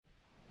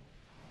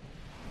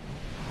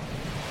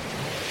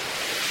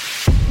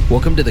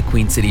Welcome to the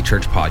Queen City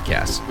Church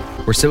Podcast.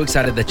 We're so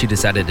excited that you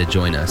decided to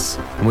join us,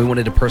 and we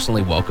wanted to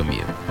personally welcome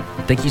you.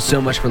 Thank you so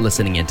much for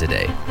listening in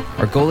today.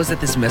 Our goal is that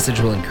this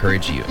message will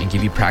encourage you and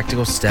give you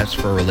practical steps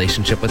for a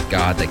relationship with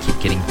God that keep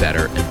getting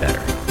better and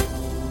better.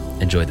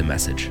 Enjoy the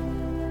message.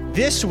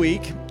 This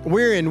week,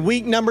 we're in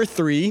week number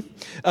 3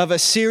 of a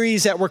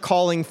series that we're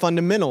calling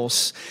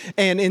Fundamentals.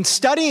 And in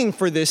studying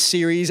for this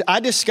series, I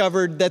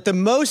discovered that the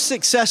most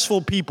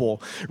successful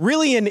people,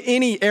 really in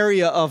any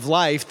area of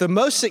life, the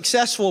most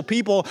successful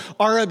people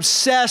are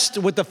obsessed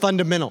with the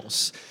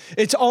fundamentals.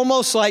 It's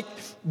almost like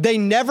they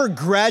never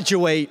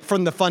graduate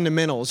from the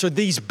fundamentals or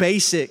these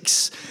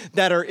basics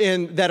that are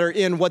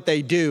in what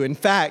they do. In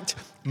fact,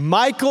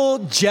 Michael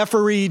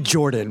Jeffrey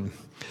Jordan,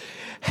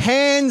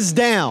 hands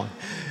down,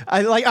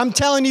 I'm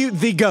telling you,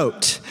 the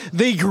GOAT,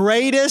 the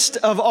greatest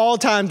of all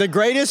time, the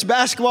greatest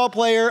basketball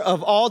player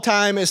of all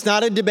time. It's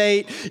not a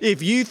debate.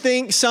 If you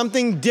think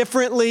something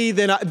differently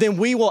than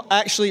we will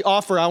actually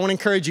offer, I want to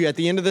encourage you at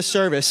the end of the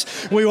service,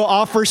 we will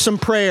offer some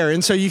prayer.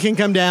 And so you can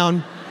come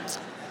down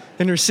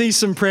and receive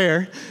some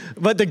prayer.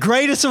 But the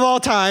greatest of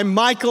all time,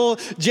 Michael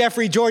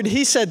Jeffrey Jordan,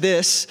 he said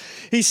this.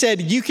 He said,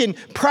 you can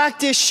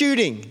practice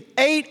shooting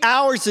 8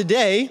 hours a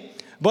day,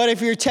 but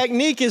if your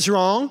technique is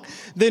wrong,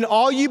 then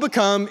all you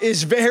become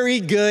is very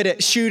good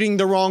at shooting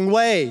the wrong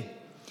way.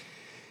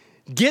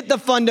 Get the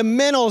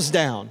fundamentals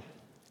down,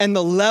 and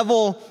the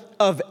level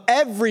of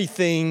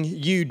everything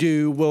you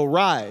do will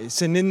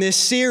rise. And in this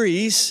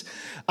series,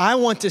 I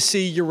want to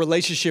see your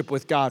relationship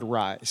with God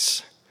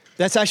rise.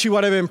 That's actually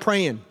what I've been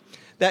praying.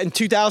 That in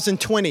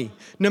 2020,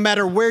 no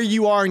matter where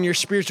you are in your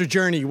spiritual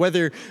journey,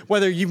 whether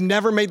you've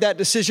never made that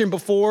decision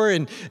before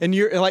and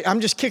you're like, I'm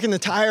just kicking the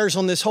tires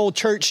on this whole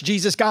church,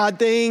 Jesus, God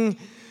thing,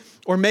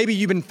 or maybe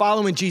you've been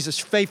following Jesus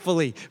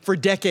faithfully for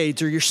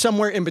decades, or you're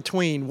somewhere in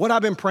between. What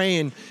I've been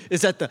praying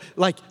is that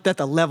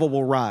the level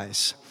will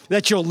rise,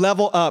 that you'll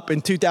level up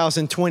in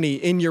 2020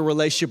 in your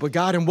relationship with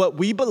God. And what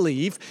we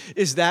believe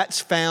is that's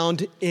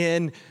found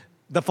in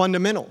the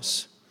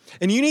fundamentals.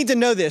 And you need to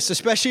know this,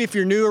 especially if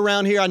you're new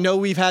around here. I know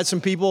we've had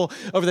some people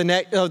over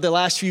the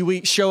last few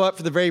weeks show up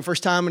for the very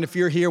first time. And if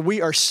you're here,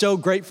 we are so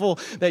grateful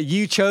that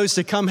you chose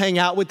to come hang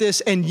out with us.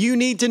 And you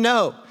need to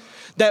know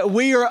that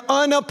we are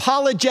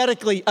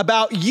unapologetically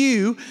about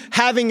you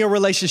having a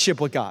relationship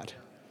with God.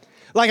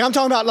 Like I'm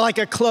talking about like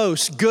a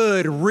close,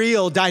 good,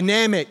 real,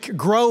 dynamic,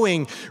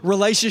 growing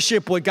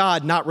relationship with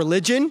God, not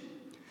religion,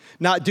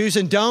 not do's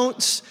and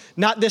don'ts,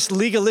 not this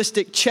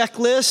legalistic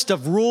checklist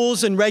of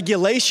rules and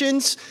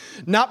regulations,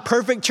 not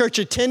perfect church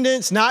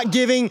attendance, not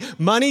giving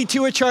money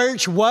to a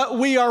church. What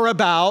we are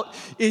about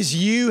is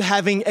you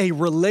having a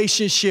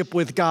relationship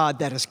with God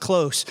that is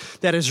close,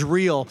 that is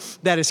real,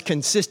 that is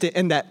consistent,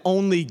 and that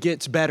only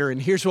gets better.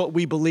 And here's what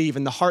we believe,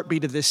 and the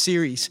heartbeat of this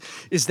series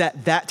is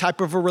that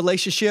type of a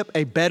relationship,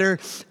 a better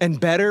and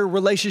better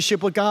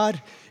relationship with God,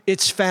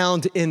 it's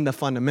found in the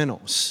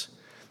fundamentals.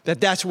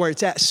 That's where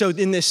it's at. So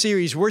in this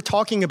series, we're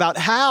talking about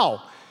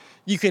how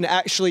you can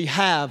actually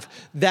have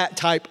that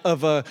type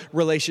of a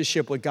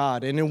relationship with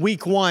God. And in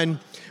week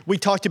 1, we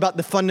talked about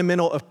the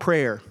fundamental of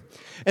prayer.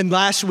 And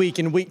last week,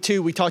 in week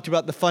 2, we talked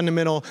about the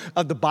fundamental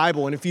of the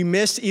Bible. And if you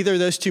missed either of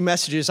those two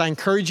messages, I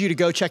encourage you to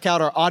go check out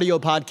our audio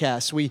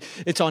podcast.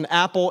 It's on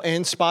Apple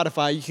and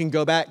Spotify. You can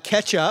go back,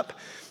 catch up.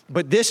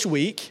 But this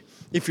week,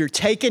 if you're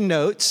taking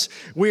notes,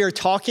 we are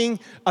talking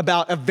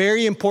about a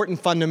very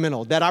important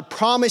fundamental that I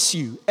promise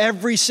you,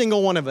 every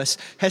single one of us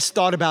has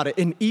thought about it.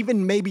 And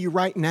even maybe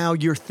right now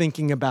you're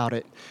thinking about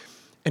it.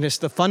 And it's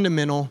the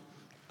fundamental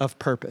of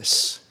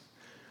purpose.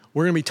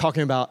 We're going to be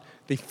talking about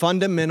the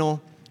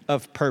fundamental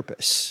of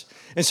purpose.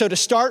 And so to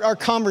start our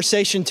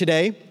conversation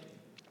today,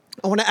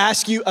 I want to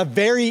ask you a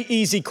very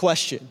easy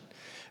question.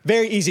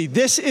 Very easy.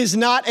 This is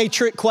not a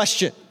trick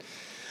question.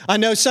 I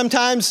know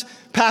sometimes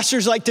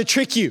pastors like to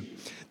trick you.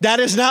 That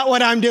is not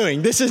what I'm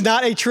doing. This is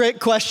not a trick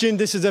question.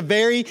 This is a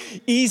very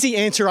easy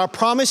answer. I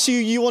promise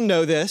you will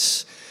know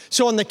this.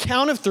 So on the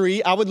count of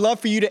 3, I would love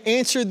for you to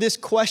answer this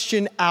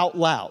question out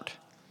loud.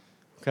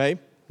 Okay?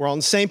 We're on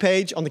the same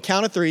page. On the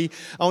count of 3,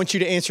 I want you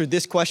to answer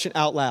this question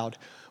out loud.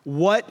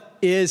 What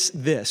is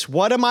this?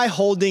 What am I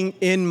holding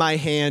in my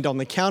hand? On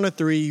the count of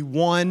 3,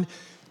 1,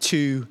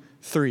 2,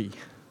 3.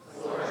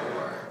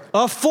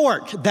 A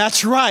fork.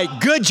 That's right.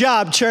 Good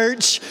job,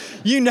 church.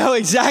 You know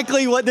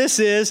exactly what this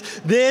is.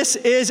 This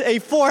is a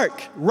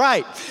fork.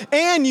 Right.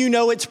 And you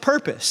know its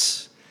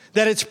purpose.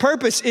 That its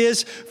purpose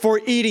is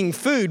for eating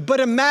food. But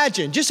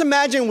just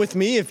imagine with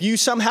me if you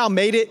somehow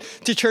made it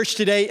to church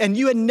today and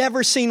you had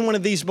never seen one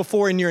of these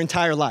before in your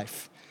entire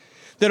life.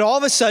 That all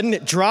of a sudden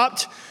it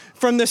dropped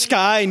from the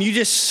sky and you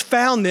just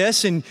found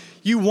this and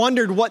you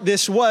wondered what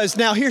this was.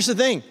 Now, here's the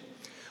thing.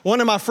 One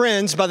of my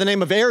friends by the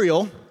name of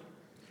Ariel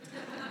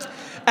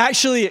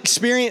actually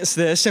experienced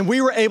this, and we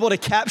were able to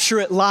capture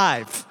it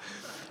live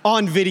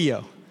on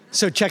video.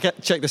 So check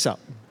this out.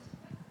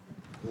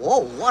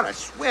 Whoa, what a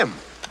swim.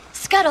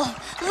 Scuttle,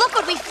 look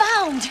what we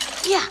found.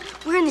 Yeah,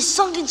 we're in this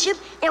sunken ship,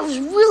 and it was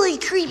really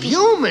creepy.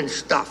 Human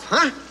stuff,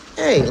 huh?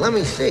 Hey, let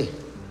me see.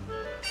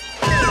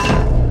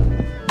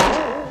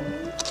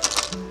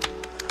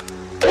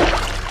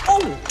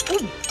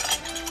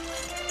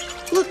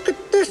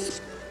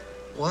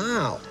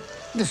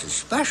 This is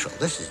special.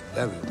 This is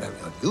very, very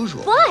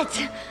unusual. What?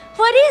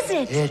 What is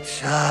it?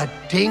 It's a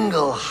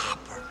dingle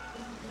hopper.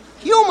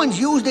 Humans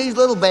use these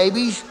little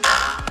babies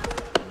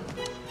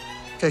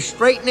to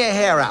straighten their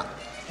hair out.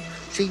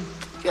 See,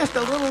 just a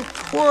little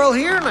twirl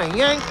here and a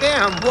yank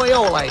there, and boy,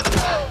 oh, like,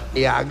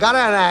 yeah, I got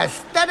an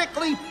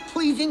aesthetically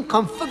pleasing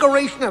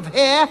configuration of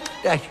hair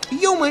that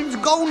humans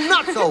go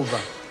nuts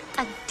over.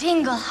 A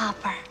dingle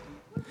hopper.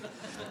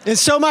 And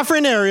so my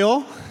friend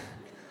Ariel,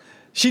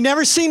 she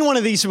never seen one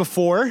of these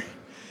before.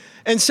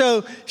 And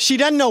so she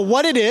doesn't know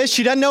what it is.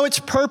 She doesn't know its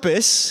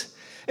purpose.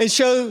 And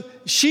so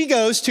she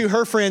goes to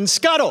her friend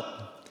Scuttle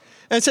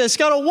and says,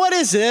 Scuttle, what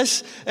is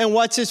this? And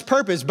what's its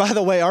purpose? By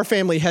the way, our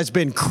family has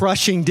been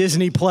crushing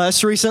Disney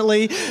Plus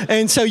recently.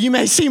 And so you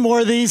may see more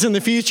of these in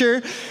the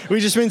future.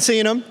 We've just been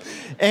seeing them.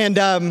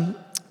 And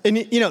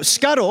you know,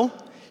 Scuttle,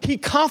 he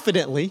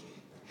confidently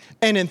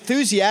and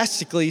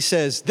enthusiastically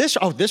says,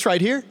 this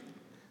right here,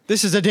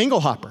 this is a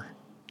dingle hopper.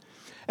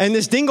 And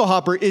this dingle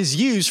hopper is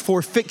used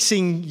for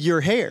fixing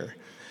your hair.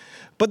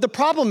 But the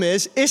problem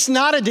is, it's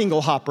not a dingle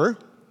hopper,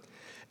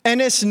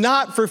 and it's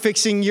not for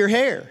fixing your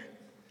hair.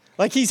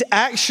 Like, he's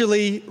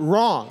actually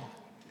wrong.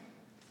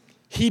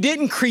 He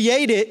didn't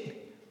create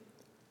it,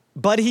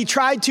 but he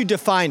tried to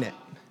define it.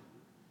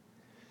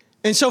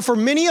 And so for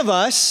many of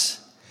us,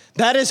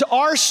 that is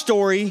our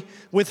story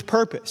with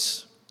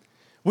purpose.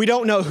 We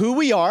don't know who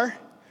we are.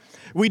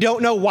 We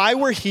don't know why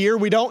we're here.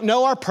 We don't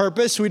know our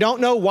purpose. We don't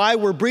know why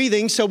we're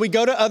breathing. So we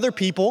go to other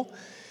people.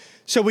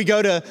 So we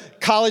go to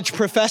college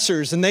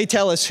professors and they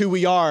tell us who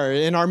we are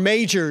and our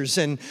majors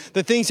and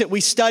the things that we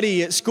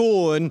study at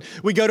school. And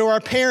we go to our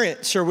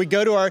parents, or we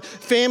go to our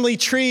family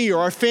tree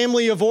or our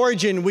family of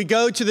origin. We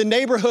go to the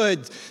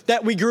neighborhood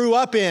that we grew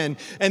up in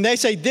and they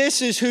say,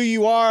 this is who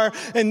you are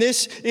and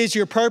this is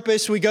your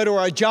purpose. We go to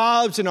our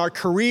jobs and our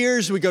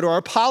careers. We go to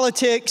our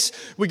politics.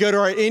 We go to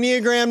our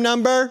Enneagram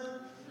number.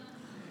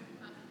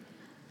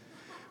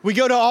 We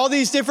go to all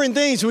these different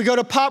things. We go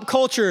to pop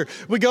culture.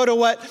 We go to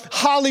what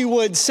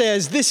Hollywood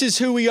says. This is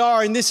who we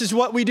are and this is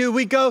what we do.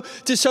 We go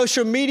to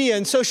social media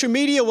and social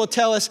media will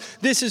tell us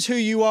this is who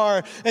you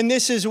are and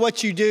this is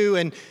what you do.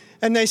 And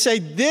they say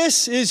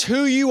this is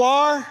who you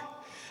are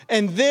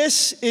and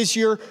this is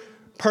your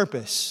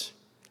purpose.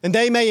 And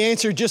they may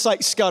answer just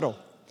like Scuttle,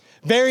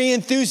 very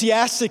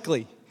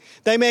enthusiastically.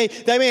 They may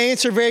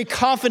answer very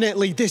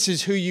confidently, this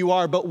is who you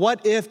are. But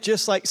what if,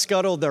 just like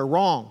Scuttle, they're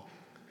wrong?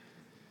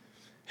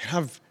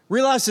 I've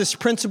realized this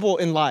principle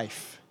in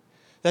life,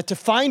 that to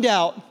find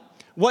out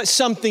what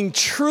something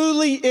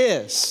truly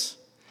is,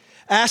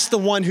 ask the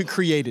one who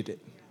created it.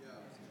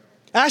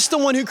 Ask the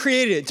one who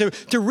created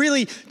it to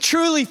really,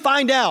 truly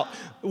find out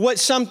what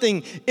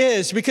something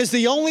is, because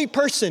the only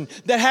person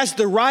that has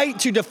the right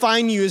to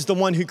define you is the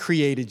one who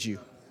created you.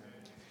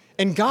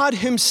 And God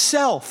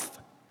himself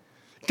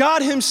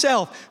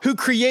who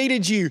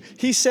created you,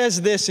 he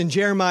says this in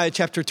Jeremiah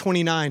chapter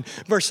 29,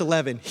 verse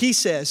 11. He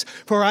says,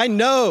 for I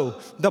know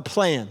the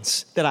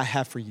plans that I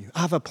have for you. I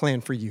have a plan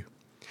for you.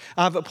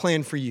 I have a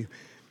plan for you.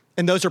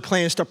 And those are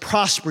plans to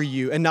prosper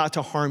you and not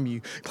to harm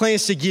you.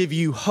 Plans to give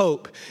you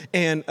hope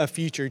and a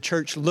future.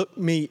 Church, look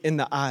me in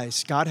the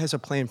eyes. God has a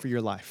plan for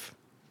your life.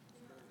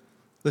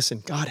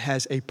 Listen, God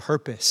has a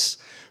purpose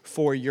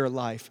for your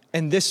life.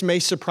 And this may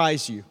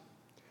surprise you.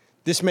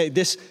 This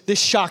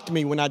shocked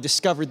me when I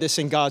discovered this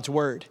in God's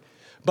word.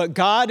 But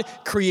God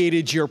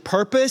created your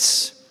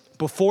purpose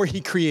before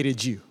he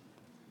created you.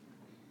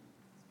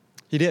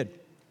 He did.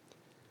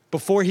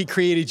 Before he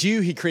created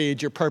you, he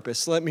created your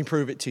purpose. Let me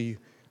prove it to you.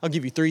 I'll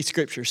give you 3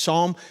 scriptures.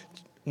 Psalm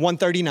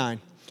 139.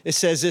 It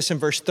says this in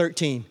verse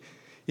 13.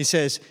 He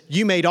says,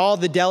 you made all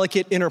the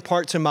delicate inner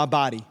parts of my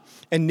body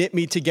and knit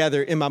me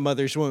together in my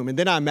mother's womb. And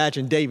then I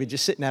imagine David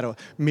just sitting at a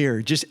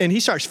mirror, and he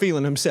starts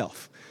feeling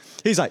himself.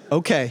 He's like,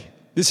 okay,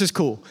 this is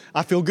cool.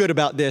 I feel good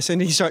about this.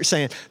 And he starts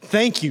saying,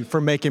 thank you for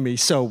making me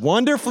so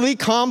wonderfully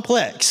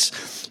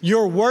complex.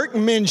 Your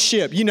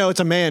workmanship, you know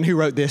it's a man who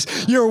wrote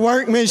this. Your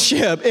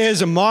workmanship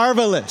is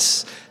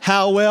marvelous.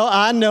 How well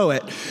I know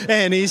it.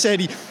 And he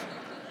said,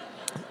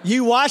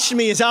 you watched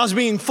me as I was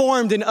being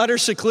formed in utter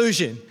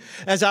seclusion,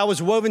 as I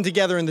was woven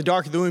together in the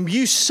dark of the womb.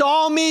 You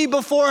saw me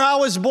before I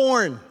was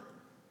born.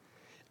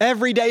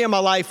 Every day of my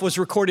life was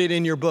recorded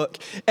in your book.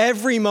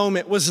 Every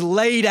moment was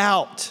laid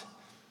out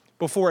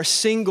before a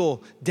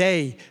single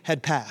day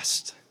had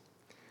passed.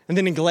 And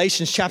then in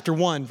Galatians chapter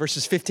 1,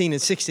 verses 15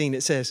 and 16,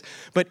 it says,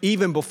 but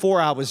even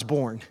before I was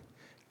born,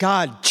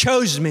 God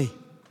chose me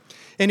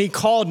and he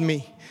called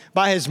me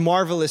by his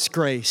marvelous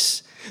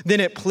grace. Then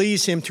it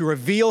pleased him to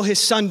reveal his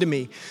son to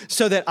me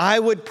so that I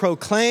would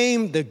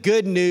proclaim the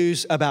good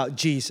news about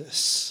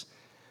Jesus.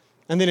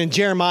 And then in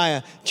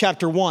Jeremiah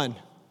chapter 1,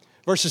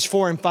 verses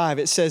 4 and 5,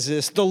 it says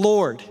this, the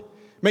Lord,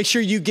 make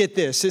sure you get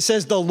this. It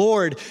says, the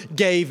Lord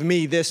gave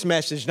me this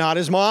message, not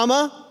his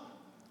mama,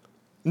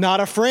 not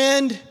a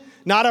friend,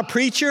 not a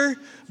preacher,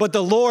 but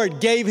the Lord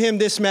gave him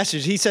this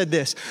message. He said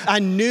this, I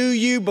knew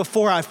you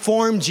before I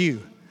formed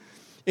you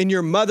in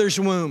your mother's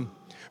womb.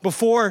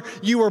 Before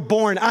you were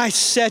born, I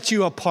set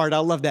you apart. I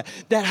love that.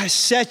 That I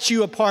set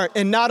you apart.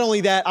 And not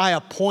only that, I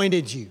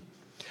appointed you.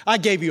 I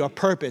gave you a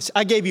purpose.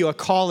 I gave you a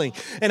calling,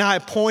 and I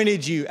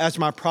appointed you as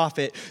my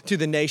prophet to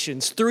the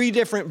nations. 3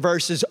 different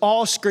verses,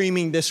 all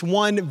screaming this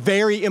one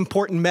very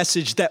important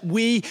message that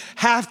we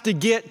have to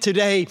get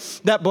today,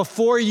 that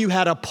before you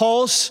had a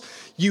pulse,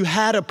 you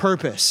had a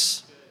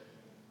purpose.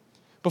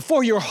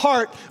 Before your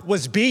heart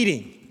was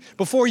beating,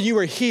 before you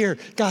were here,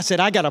 God said,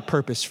 I got a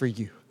purpose for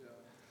you.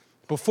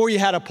 Before you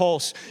had a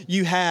pulse,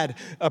 you had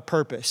a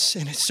purpose.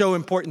 And it's so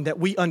important that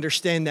we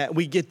understand that,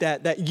 we get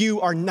that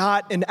you are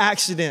not an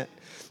accident.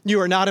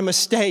 You are not a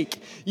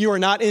mistake. You are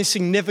not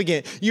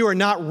insignificant. You are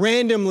not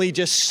randomly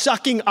just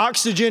sucking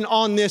oxygen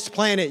on this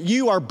planet.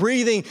 You are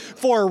breathing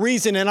for a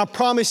reason. And I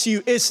promise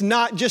you, it's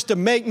not just to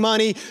make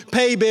money,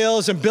 pay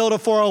bills, and build a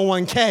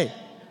 401k.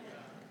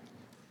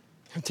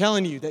 I'm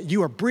telling you that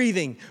you are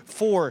breathing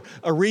for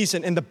a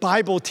reason. And the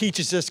Bible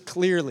teaches us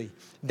clearly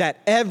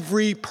that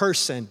every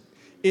person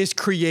is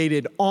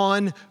created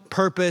on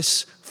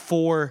purpose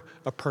for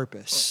a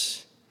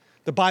purpose.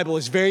 The Bible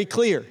is very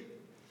clear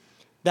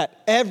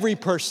that every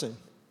person,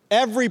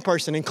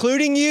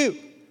 including you,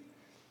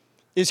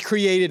 is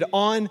created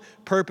on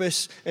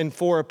purpose and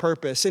for a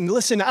purpose. And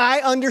listen, I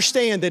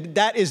understand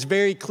that is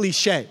very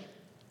cliche.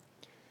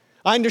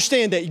 I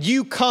understand that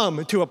you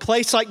come to a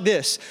place like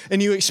this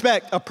and you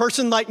expect a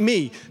person like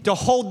me to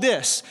hold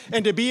this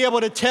and to be able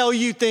to tell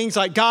you things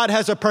like God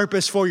has a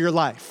purpose for your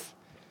life.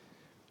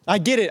 I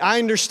get it. I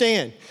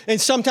understand. And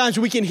sometimes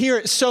we can hear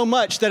it so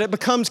much that it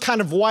becomes kind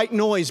of white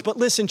noise. But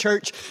listen,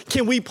 church,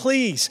 can we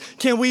please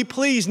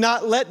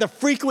not let the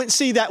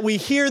frequency that we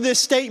hear this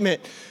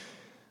statement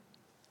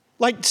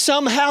like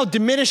somehow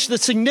diminish the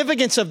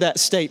significance of that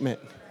statement?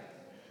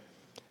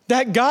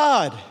 That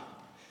God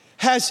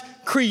has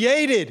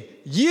created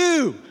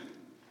you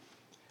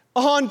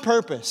on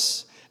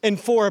purpose and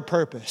for a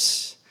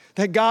purpose.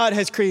 That God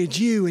has created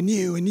you and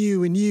you and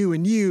you and you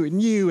and you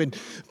and you and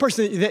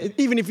person,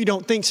 even if you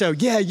don't think so,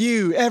 yeah,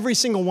 you, every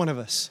single one of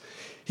us.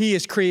 He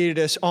has created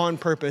us on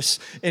purpose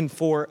and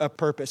for a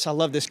purpose. I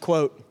love this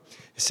quote.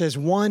 It says,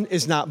 one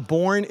is not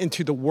born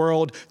into the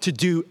world to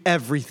do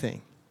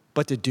everything,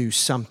 but to do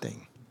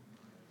something.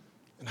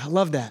 And I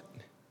love that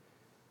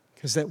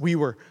because that we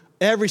were,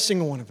 every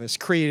single one of us,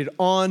 created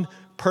on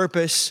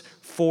purpose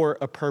for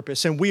a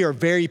purpose. And we are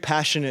very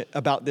passionate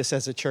about this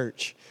as a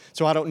church.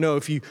 So I don't know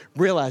if you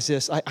realize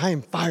this. I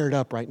am fired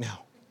up right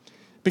now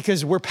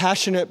because we're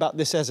passionate about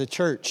this as a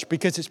church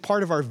because it's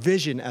part of our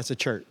vision as a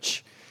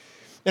church.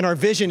 And our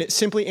vision, it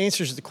simply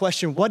answers the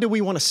question, what do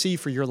we want to see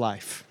for your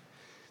life?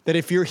 That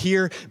if you're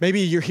here, maybe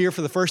you're here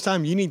for the first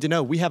time, you need to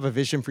know we have a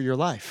vision for your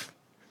life.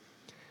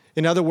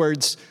 In other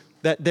words,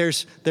 that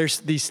there's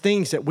these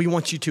things that we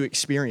want you to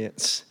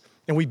experience.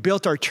 And we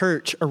built our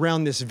church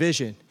around this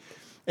vision.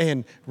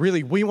 And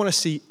really, we want to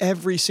see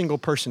every single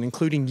person,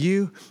 including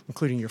you,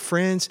 including your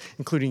friends,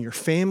 including your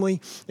family,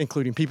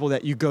 including people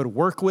that you go to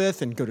work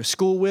with and go to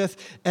school with,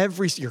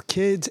 your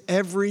kids,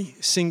 every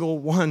single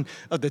one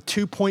of the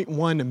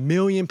 2.1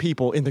 million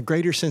people in the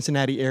greater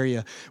Cincinnati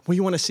area. We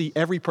want to see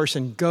every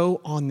person go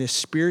on this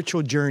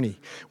spiritual journey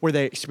where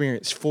they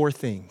experience 4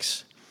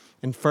 things.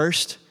 And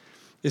first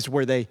is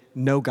where they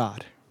know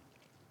God.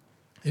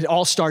 It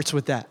all starts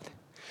with that.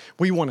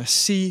 We want to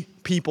see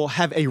people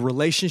have a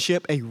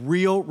relationship, a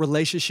real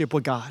relationship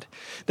with God,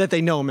 that they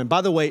know Him. And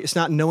by the way, it's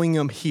not knowing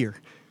Him here.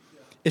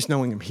 It's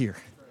knowing Him here.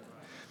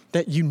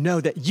 That you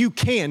know that you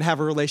can have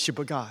a relationship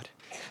with God.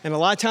 And a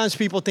lot of times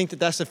people think that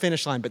that's the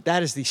finish line, but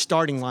that is the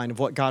starting line of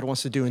what God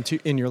wants to do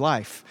in your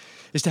life,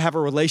 is to have a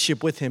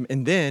relationship with Him.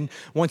 And then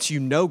once you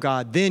know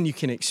God, then you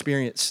can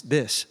experience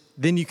this.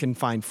 Then you can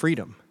find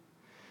freedom.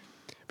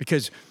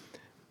 Because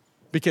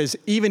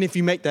even if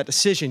you make that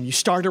decision, you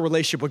start a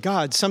relationship with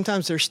God,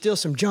 sometimes there's still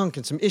some junk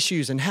and some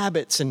issues and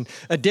habits and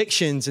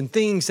addictions and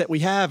things that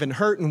we have and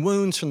hurt and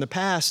wounds from the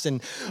past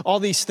and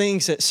all these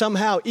things that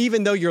somehow,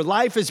 even though your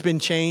life has been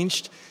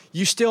changed,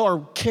 you still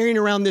are carrying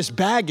around this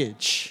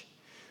baggage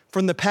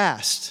from the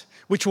past,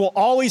 which will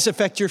always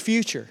affect your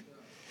future.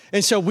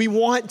 And so we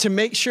want to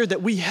make sure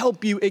that we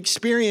help you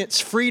experience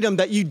freedom,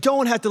 that you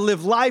don't have to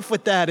live life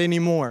with that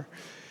anymore.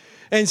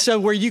 And so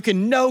where you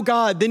can know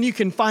God, then you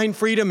can find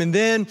freedom. And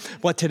then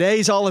what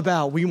today's all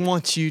about, we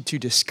want you to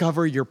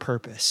discover your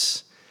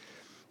purpose.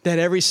 That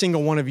every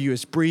single one of you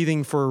is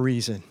breathing for a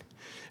reason.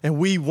 And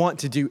we want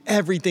to do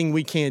everything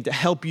we can to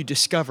help you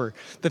discover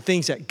the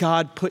things that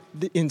God put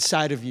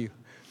inside of you.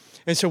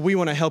 And so we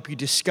want to help you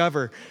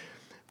discover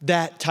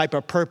that type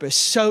of purpose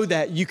so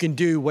that you can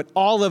do what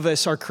all of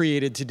us are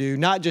created to do,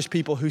 not just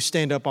people who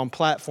stand up on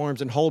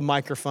platforms and hold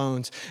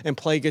microphones and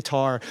play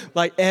guitar.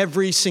 Like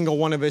every single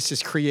one of us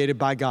is created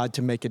by God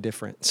to make a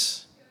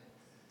difference.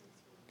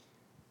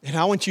 And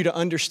I want you to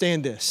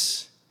understand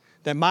this,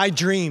 that my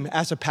dream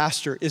as a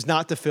pastor is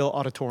not to fill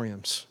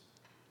auditoriums.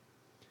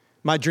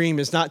 My dream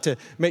is not to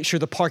make sure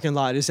the parking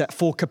lot is at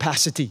full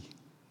capacity.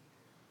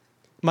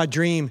 My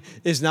dream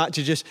is not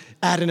to just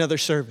add another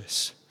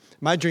service.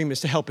 My dream is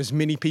to help as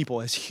many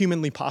people as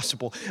humanly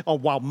possible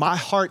while my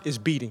heart is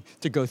beating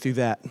to go through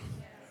that.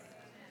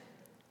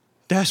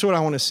 That's what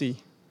I want to see.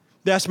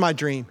 That's my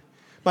dream.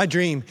 My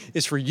dream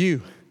is for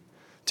you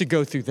to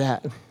go through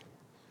that.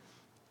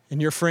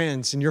 and your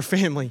friends and your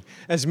family,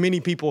 as many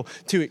people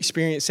to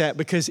experience that,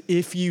 because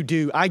if you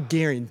do, I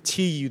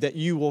guarantee you that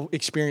you will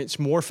experience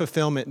more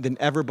fulfillment than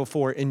ever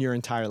before in your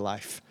entire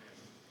life.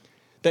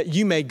 That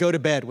you may go to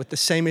bed with the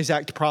same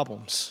exact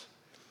problems,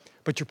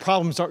 but your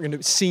problems aren't going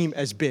to seem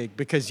as big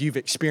because you've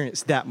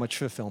experienced that much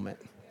fulfillment.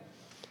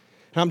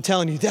 And I'm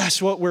telling you,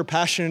 that's what we're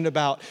passionate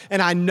about.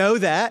 And I know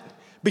that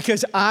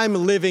because I'm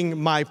living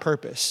my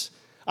purpose.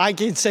 I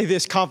can say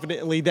this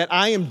confidently, that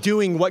I am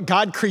doing what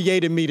God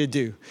created me to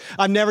do.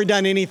 I've never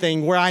done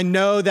anything where I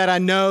know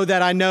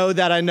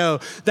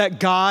that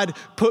God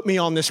put me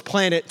on this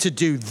planet to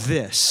do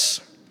this.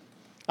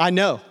 I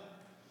know,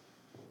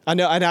 and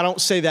I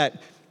don't say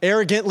that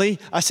arrogantly,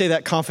 I say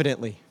that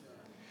confidently,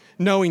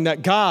 knowing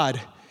that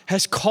God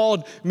has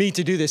called me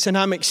to do this, and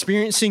I'm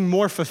experiencing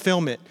more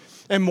fulfillment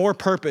and more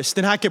purpose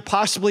than I could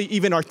possibly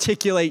even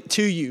articulate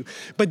to you.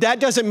 But that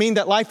doesn't mean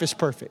that life is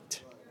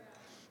perfect.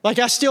 Like,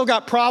 I still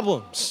got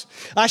problems.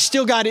 I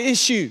still got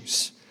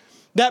issues.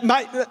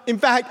 In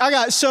fact, I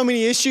got so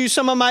many issues.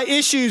 Some of my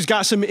issues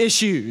got some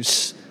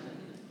issues.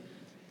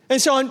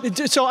 And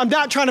so I'm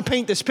not trying to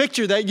paint this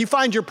picture that you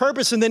find your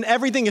purpose and then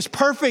everything is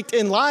perfect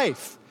in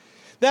life.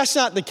 That's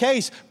not the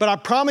case, but I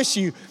promise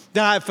you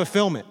that I have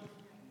fulfillment.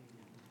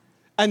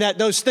 And that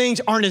those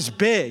things aren't as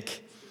big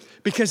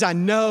because I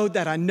know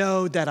that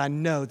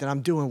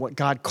I'm doing what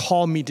God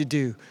called me to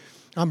do.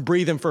 I'm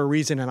breathing for a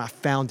reason, and I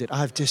found it.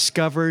 I've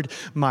discovered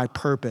my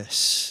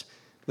purpose.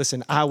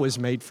 Listen, I was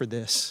made for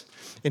this.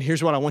 And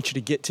here's what I want you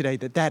to get today,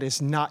 that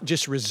is not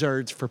just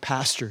reserved for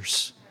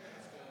pastors.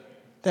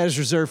 That is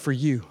reserved for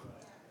you.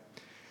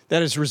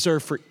 That is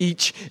reserved for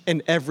each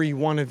and every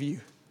one of you.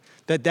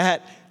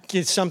 That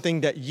is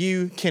something that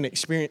you can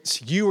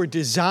experience. You are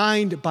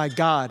designed by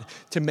God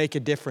to make a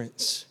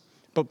difference.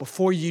 But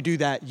before you do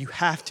that, you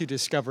have to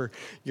discover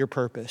your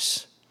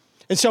purpose.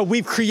 And so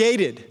we've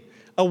created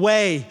a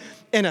way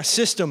and a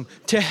system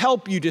to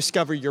help you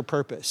discover your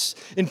purpose.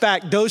 In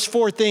fact, those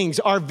 4 things,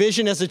 our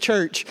vision as a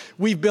church,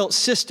 we've built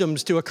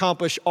systems to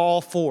accomplish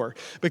all 4.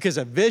 Because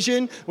a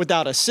vision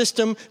without a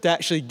system to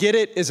actually get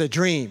it is a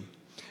dream.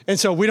 And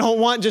so we don't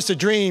want just a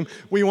dream,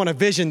 we want a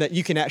vision that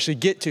you can actually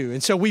get to.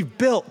 And so we've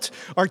built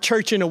our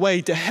church in a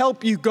way to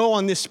help you go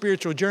on this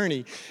spiritual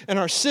journey. And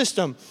our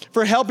system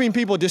for helping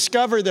people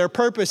discover their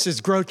purpose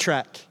is Growth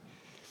Track.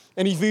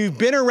 And if you've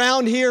been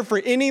around here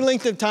for any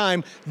length of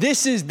time,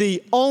 this is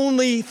the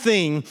only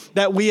thing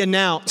that we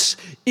announce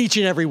each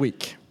and every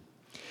week.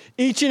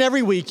 Each and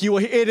every week,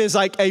 it is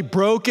like a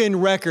broken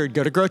record.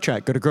 Go to Growth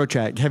Track, go to Growth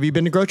Track. Have you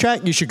been to Growth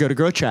Track? You should go to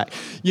Growth Track.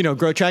 You know,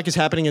 Growth Track is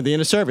happening at the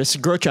end of service.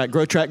 Growth Track,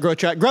 Growth Track, Growth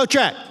Track, Growth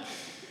Track.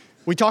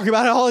 We talk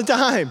about it all the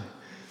time.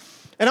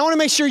 And I want to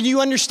make sure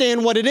you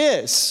understand what it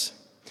is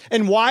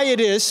and why it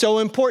is so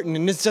important.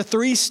 And it's a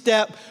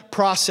 3-step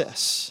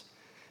process.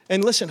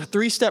 And listen, a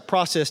 3-step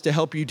process to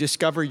help you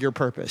discover your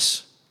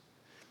purpose.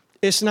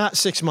 It's not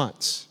 6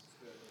 months.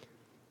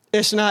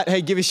 It's not,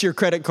 hey, give us your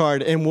credit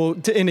card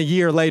and in a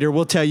year later,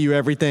 we'll tell you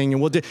everything and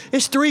we'll do.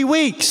 It's 3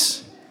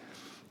 weeks.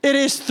 It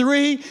is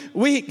 3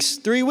 weeks,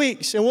 3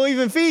 weeks. And we'll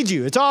even feed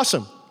you. It's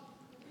awesome.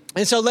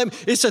 And so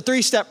it's a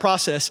 3-step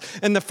process.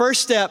 And the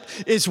first step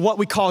is what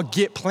we call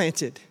get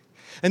planted.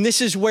 And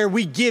this is where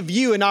we give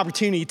you an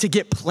opportunity to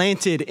get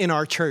planted in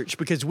our church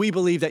because we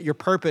believe that your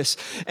purpose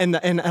and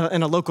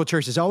a local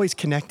church is always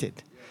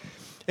connected.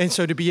 And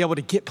so to be able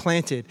to get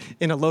planted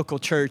in a local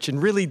church,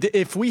 and really,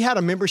 if we had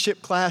a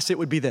membership class, it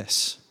would be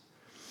this.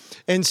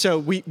 And so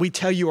we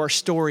tell you our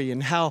story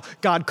and how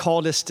God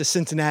called us to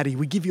Cincinnati.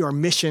 We give you our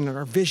mission and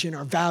our vision,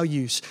 our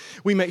values.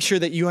 We make sure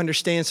that you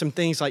understand some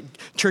things like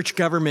church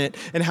government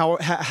and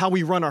how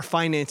we run our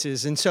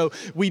finances. And so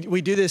we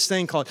do this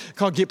thing called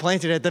Get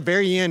Planted. At the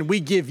very end, we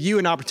give you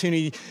an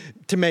opportunity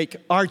to make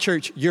our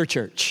church your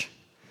church.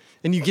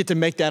 And you get to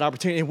make that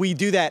opportunity. And we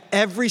do that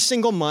every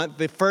single month,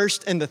 the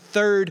first and the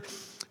third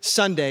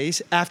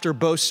Sundays after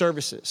both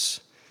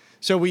services.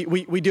 So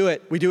we do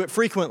it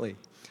frequently.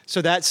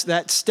 So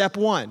that's step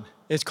 1.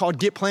 It's called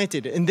Get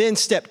Planted. And then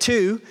step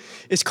 2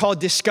 is called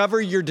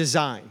Discover Your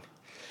Design.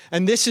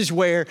 And this is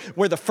where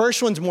the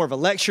first one's more of a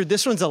lecture,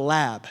 this one's a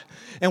lab.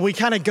 And we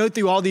kind of go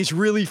through all these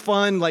really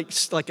fun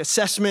like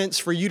assessments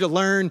for you to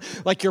learn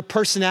like your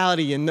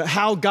personality and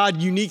how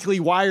God uniquely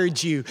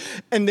wired you.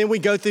 And then we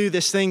go through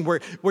this thing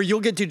where you'll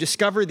get to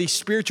discover these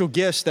spiritual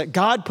gifts that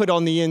God put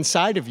on the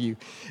inside of you.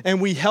 And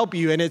we help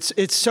you. And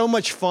it's so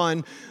much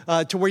fun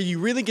to where you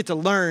really get to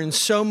learn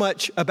so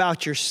much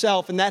about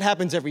yourself. And that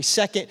happens every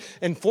second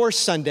and fourth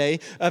Sunday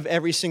of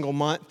every single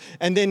month.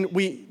 And then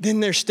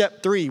there's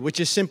step 3, which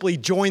is simply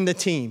join the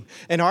team.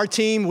 And our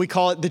team, we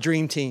call it the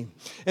Dream Team.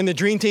 And the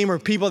Dream Team are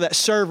people that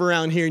serve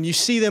around here, and you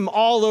see them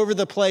all over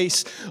the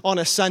place on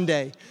a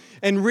Sunday.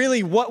 And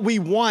really what we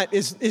want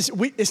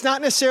it's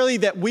not necessarily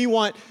that we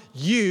want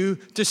you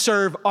to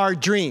serve our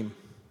dream.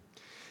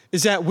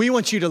 Is that we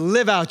want you to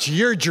live out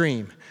your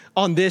dream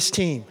on this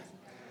team.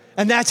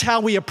 And that's how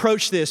we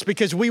approach this,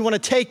 because we want to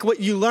take what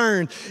you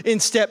learn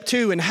in step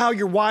 2 and how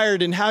you're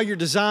wired and how you're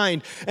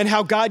designed and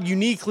how God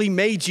uniquely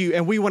made you.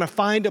 And we want to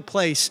find a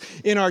place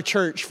in our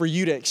church for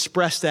you to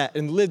express that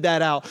and live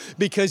that out,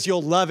 because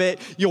you'll love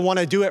it. You'll want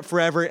to do it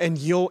forever, and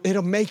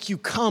it'll make you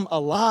come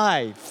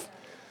alive.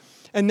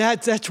 And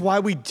that's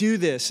why we do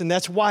this. And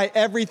that's why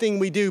everything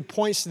we do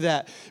points to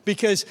that,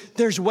 because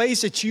there's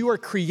ways that you are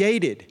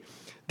created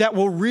that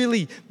will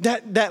really,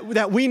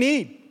 that we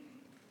need.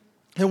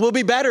 And we'll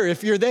be better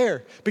if you're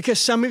there, because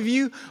some of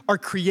you are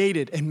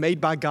created and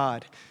made by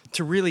God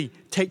to really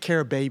take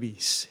care of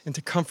babies and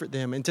to comfort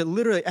them and to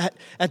literally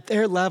at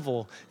their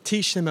level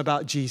teach them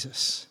about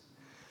Jesus.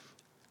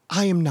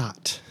 I am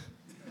not.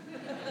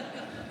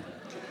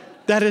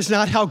 That is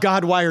not how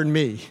God wired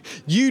me.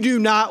 You do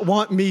not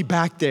want me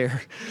back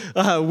there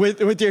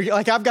with your,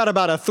 like I've got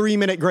about a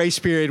 3-minute grace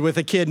period with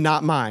a kid,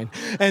 not mine.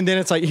 And then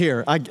it's like,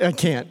 here, I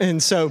can't.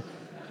 And so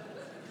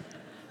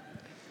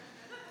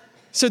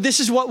this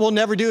is what we'll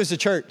never do as a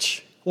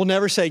church. We'll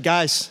never say,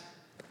 guys,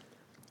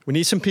 we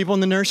need some people in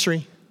the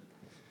nursery.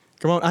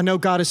 Come on, I know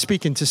God is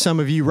speaking to some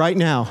of you right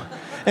now,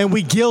 and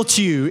we guilt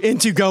you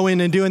into going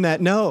and doing that.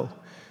 No,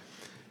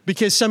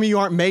 because some of you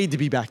aren't made to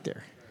be back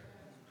there,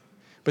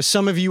 but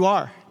some of you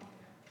are.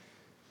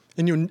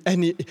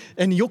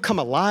 And you'll come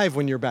alive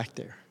when you're back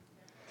there.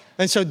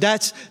 And so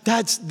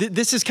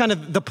this is kind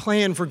of the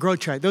plan for Growth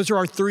Track. Those are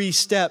our 3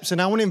 steps,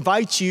 and I want to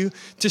invite you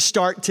to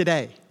start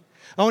today.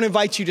 I want to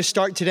invite you to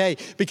start today,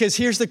 because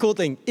here's the cool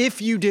thing.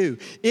 If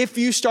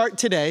you start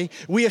today,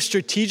 we have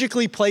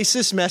strategically placed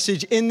this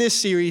message in this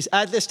series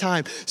at this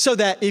time so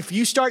that if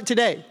you start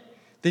today,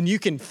 then you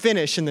can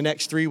finish in the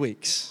next 3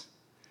 weeks.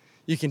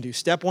 You can do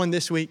step 1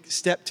 this week,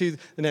 step 2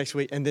 the next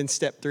week, and then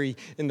step 3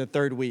 in the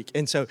 3rd week.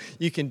 And so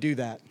you can do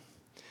that.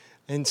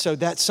 And so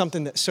that's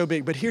something that's so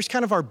big. But here's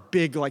kind of our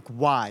big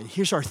why.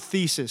 Here's our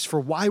thesis for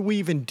why we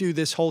even do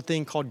this whole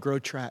thing called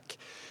Growth Track.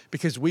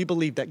 Because we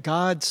believe that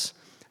God's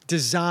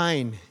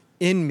design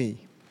in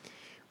me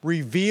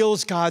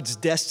reveals God's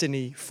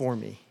destiny for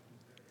me.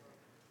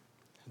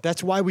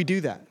 That's why we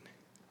do that.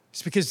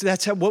 It's because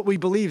that's what we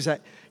believe, is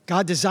that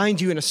God designed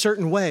you in a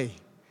certain way,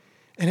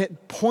 and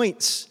it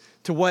points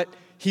to what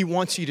he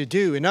wants you to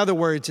do. In other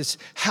words, it's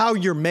how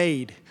you're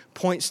made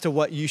points to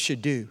what you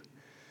should do.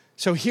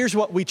 So here's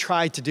what we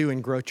try to do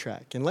in Growth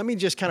Track. And let me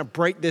just kind of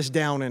break this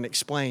down and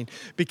explain,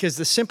 because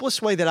the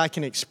simplest way that I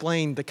can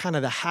explain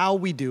the how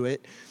we do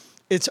it,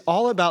 it's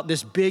all about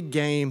this big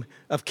game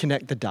of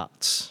connect the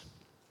dots.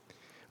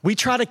 We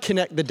try to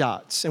connect the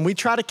dots, and we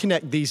try to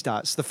connect these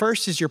dots. The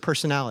first is your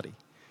personality.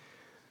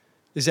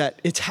 Is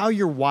that it's how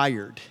you're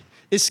wired.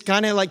 It's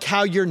kind of like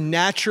how you're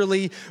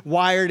naturally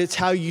wired. It's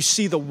how you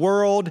see the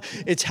world.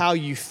 It's how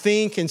you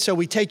think. And so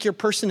we take your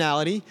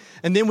personality,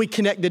 and then we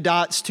connect the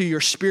dots to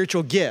your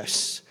spiritual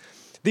gifts.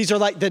 These are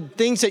like the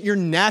things that you're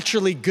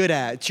naturally good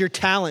at. It's your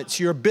talents,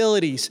 your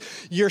abilities,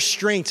 your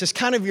strengths. It's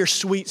kind of your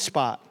sweet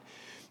spot.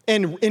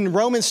 And in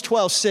Romans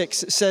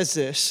 12:6, it says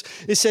this.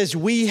 It says,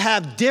 we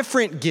have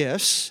different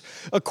gifts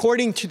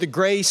according to the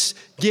grace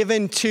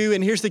given to,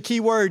 and here's the key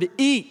word,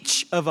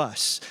 each of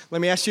us. Let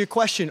me ask you a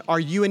question. Are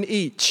you an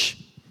each?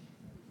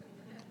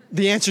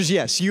 The answer is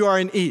yes, you are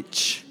an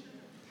each.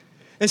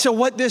 And so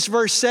what this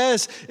verse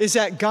says is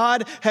that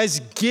God has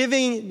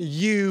given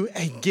you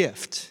a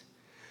gift.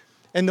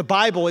 In the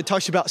Bible, it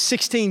talks about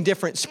 16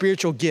 different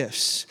spiritual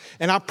gifts.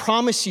 And I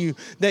promise you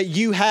that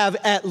you have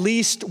at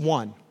least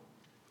one.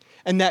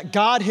 And that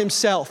God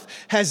himself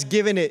has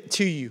given it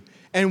to you.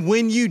 And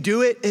when you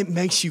do it, it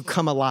makes you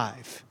come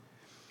alive.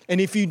 And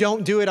if you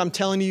don't do it, I'm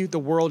telling you, the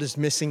world is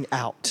missing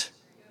out.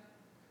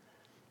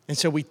 And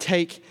so we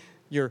take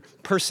your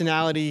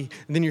personality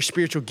and then your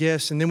spiritual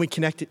gifts, and then we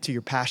connect it to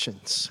your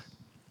passions.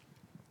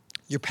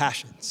 Your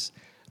passions.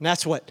 And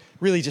that's what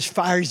really just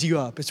fires you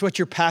up. It's what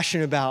you're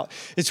passionate about.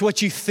 It's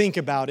what you think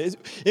about. It's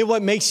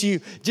what makes you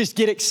just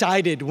get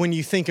excited when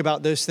you think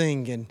about those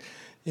things.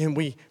 And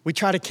we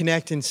try to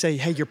connect and say,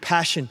 hey, your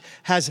passion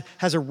has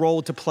a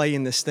role to play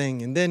in this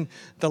thing. And then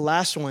the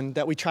last one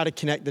that we try to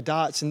connect the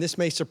dots, and this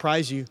may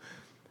surprise you,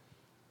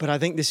 but I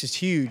think this is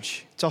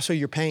huge. It's also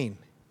your pain.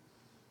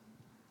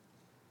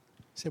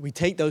 So we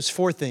take those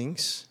 4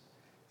 things,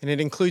 and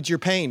it includes your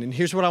pain. And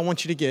here's what I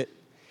want you to get.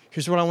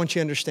 Here's what I want you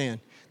to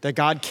understand. That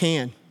God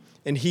can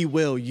and he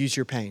will use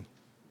your pain.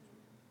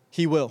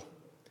 He will.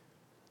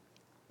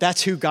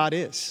 That's who God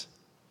is.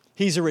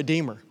 He's a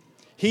redeemer.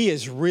 He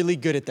is really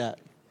good at that.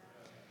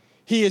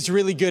 He is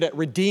really good at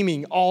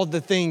redeeming all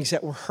the things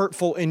that were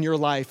hurtful in your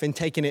life and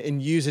taking it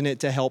and using it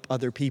to help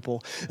other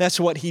people. That's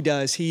what he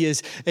does. He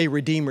is a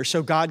redeemer.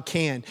 So God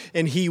can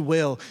and he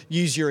will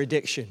use your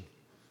addiction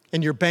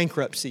and your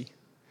bankruptcy,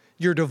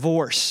 your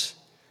divorce,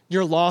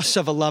 your loss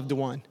of a loved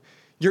one,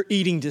 your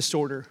eating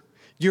disorder,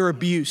 your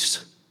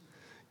abuse,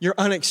 your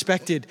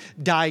unexpected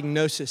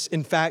diagnosis.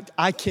 In fact,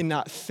 I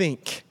cannot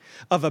think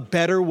of a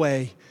better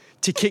way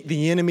to kick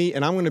the enemy,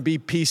 and I'm going to be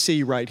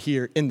PC right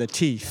here, in the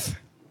teeth.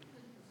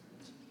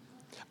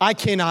 I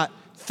cannot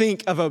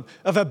think of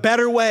a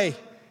better way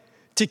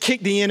to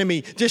kick the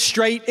enemy just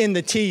straight in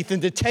the teeth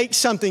and to take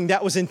something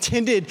that was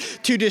intended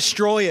to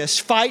destroy us,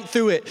 fight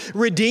through it,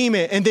 redeem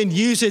it, and then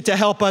use it to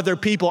help other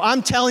people.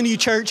 I'm telling you,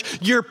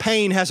 church, your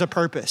pain has a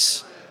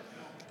purpose.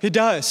 It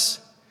does.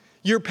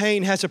 Your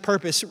pain has a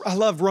purpose. I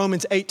love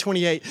Romans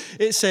 8:28.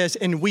 It says,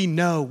 and we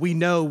know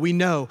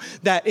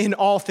that in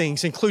all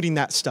things, including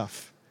that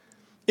stuff,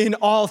 in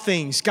all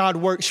things, God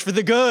works for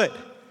the good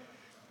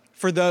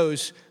for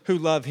those who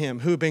love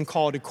him, who have been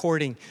called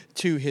according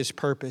to his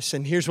purpose.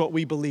 And here's what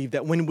we believe,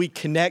 that when we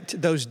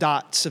connect those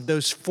dots of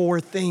those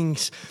four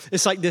things,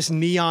 it's like this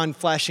neon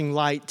flashing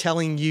light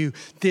telling you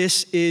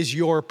this is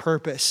your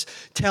purpose,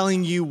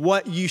 telling you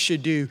what you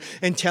should do,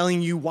 and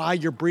telling you why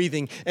you're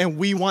breathing. And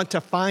we want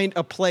to find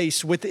a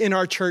place within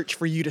our church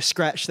for you to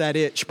scratch that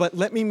itch. But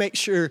let me make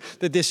sure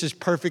that this is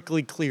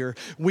perfectly clear.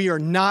 We are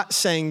not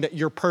saying that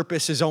your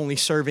purpose is only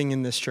serving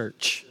in this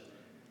church.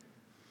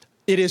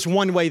 It is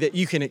one way that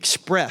you can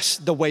express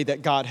the way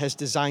that God has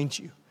designed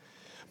you.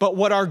 But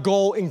what our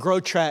goal in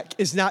Grow Track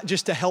is not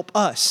just to help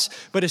us,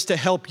 but it's to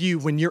help you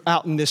when you're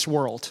out in this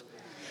world.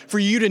 For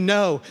you to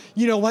know,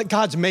 you know what?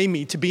 God's made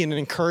me to be an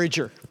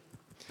encourager.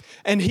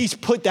 And he's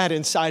put that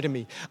inside of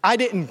me. I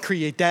didn't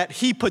create that.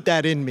 He put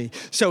that in me.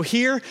 So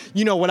here,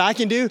 you know what I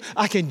can do?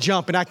 I can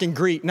jump and I can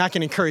greet and I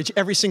can encourage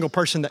every single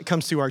person that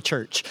comes through our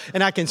church.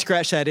 And I can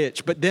scratch that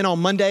itch. But then on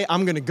Monday,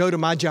 I'm going to go to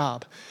my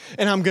job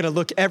and I'm going to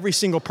look every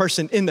single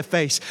person in the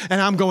face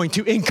and I'm going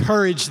to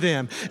encourage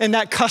them. And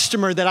that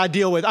customer that I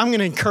deal with, I'm going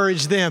to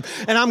encourage them.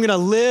 And I'm going to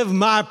live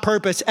my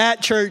purpose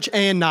at church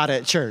and not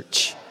at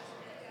church.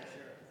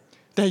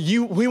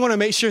 We want to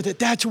make sure that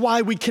that's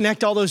why we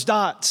connect all those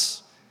dots.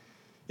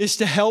 Is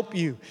to help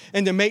you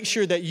and to make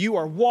sure that you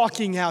are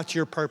walking out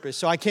your purpose.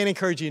 So I can't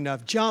encourage you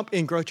enough. Jump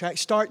in Grow Track.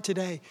 Start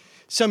today.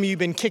 Some of you have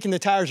been kicking the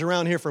tires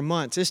around here for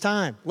months. It's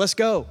time. Let's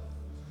go.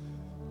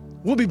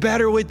 We'll be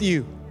better with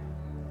you.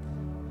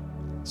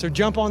 So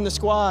jump on the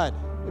squad.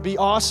 It'd be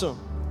awesome.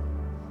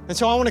 And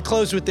so I want to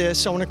close with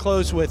this. I want to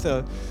close with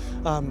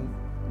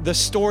the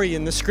story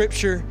in the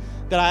scripture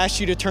that I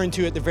asked you to turn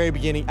to at the very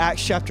beginning,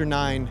 Acts chapter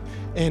 9.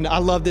 And I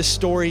love this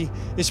story.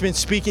 It's been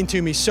speaking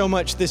to me so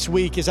much this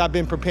week as I've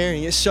been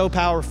preparing. It's so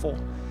powerful.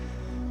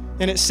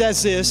 And it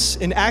says this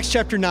in Acts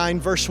chapter 9,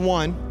 verse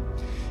 1.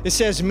 It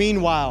says,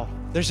 meanwhile,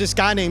 there's this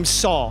guy named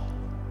Saul.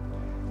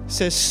 It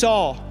says,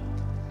 Saul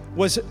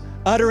was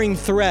uttering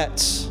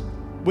threats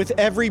with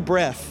every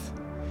breath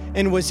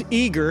and was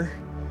eager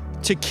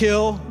to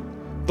kill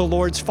the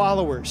Lord's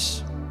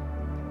followers.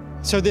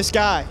 So this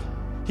guy,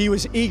 he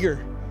was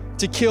eager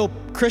to kill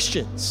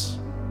Christians.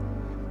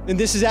 And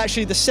this is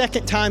actually the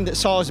second time that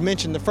Saul is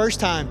mentioned. The first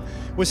time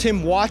was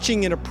him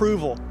watching in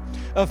approval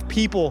of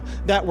people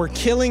that were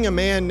killing a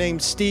man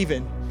named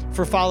Stephen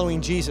for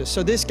following Jesus.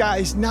 So this guy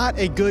is not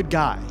a good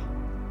guy.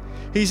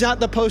 He's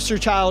not the poster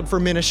child for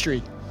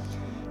ministry.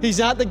 He's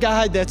not the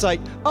guy that's like,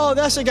 oh,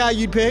 that's the guy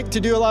you'd pick to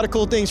do a lot of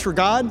cool things for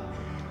God.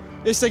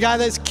 It's the guy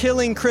that's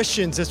killing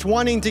Christians, that's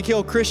wanting to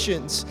kill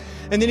Christians.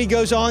 And then he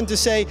goes on to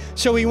say,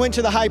 so he went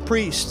to the high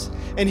priest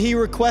and he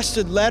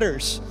requested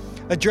letters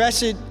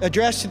addressed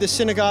to the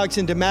synagogues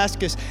in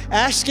Damascus,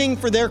 asking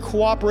for their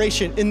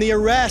cooperation in the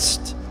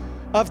arrest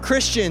of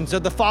Christians,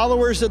 of the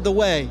followers of the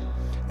way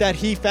that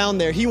he found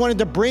there. He wanted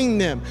to bring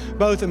them,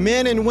 both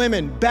men and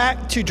women,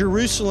 back to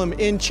Jerusalem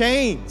in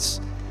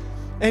chains.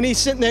 And he's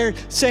sitting there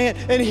saying,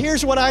 and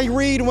here's what I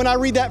read when I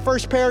read that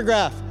first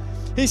paragraph.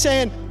 He's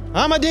saying,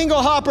 I'm a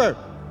dingle hopper.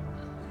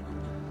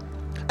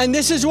 And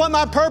this is what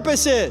my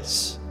purpose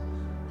is.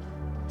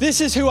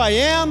 This is who I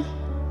am.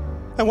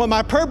 And what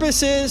my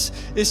purpose is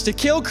to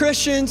kill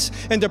Christians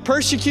and to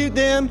persecute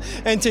them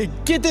and to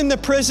get them to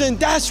prison.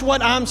 That's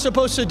what I'm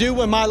supposed to do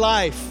with my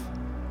life.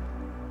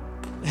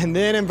 And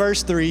then in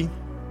verse 3, it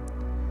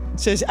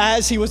says,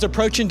 as he was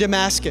approaching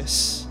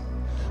Damascus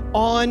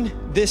on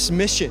this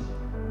mission,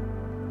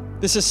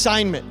 this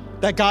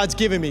assignment that God's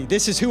given me,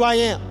 this is who I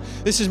am,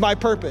 this is my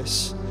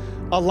purpose,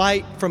 a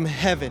light from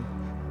heaven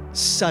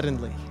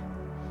suddenly.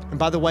 And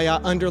by the way, I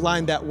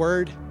underlined that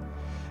word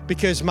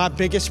because my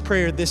biggest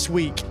prayer this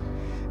week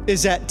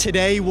is that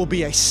today will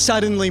be a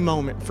suddenly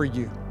moment for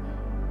you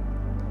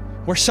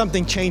where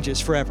something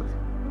changes forever.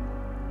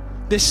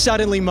 This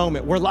suddenly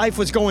moment where life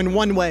was going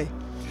one way.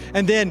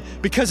 And then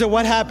because of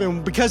what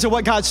happened, because of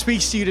what God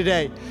speaks to you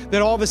today,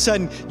 that all of a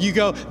sudden you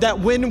go, that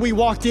when we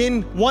walked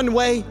in one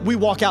way, we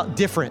walk out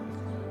different.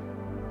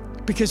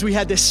 Because we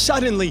had this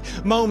suddenly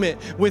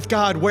moment with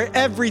God where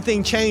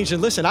everything changed.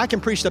 And listen, I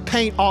can preach the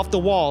paint off the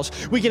walls.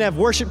 We can have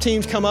worship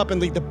teams come up and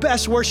lead the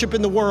best worship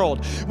in the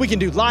world. We can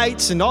do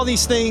lights and all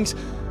these things.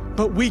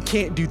 But we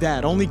can't do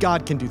that. Only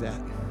God can do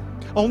that.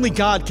 Only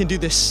God can do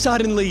this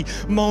suddenly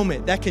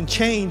moment that can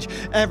change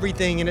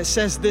everything. And it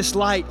says this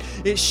light,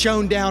 it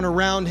shone down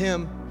around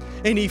him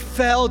and he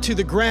fell to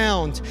the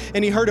ground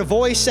and he heard a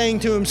voice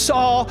saying to him,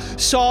 Saul,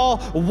 Saul,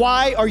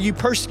 why are you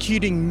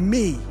persecuting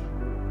me?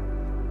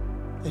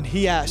 And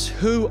he asked,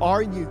 who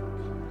are you?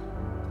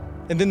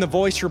 And then the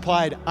voice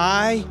replied,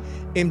 I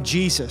am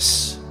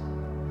Jesus,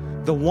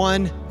 the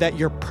one that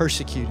you're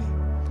persecuting.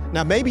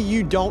 Now, maybe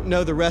you don't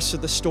know the rest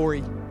of the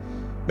story.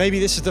 Maybe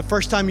this is the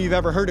first time you've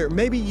ever heard it, or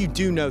maybe you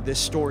do know this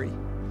story.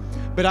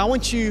 But I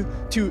want you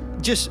to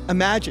just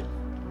imagine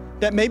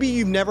that maybe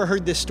you've never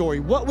heard this story.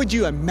 What would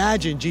you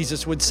imagine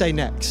Jesus would say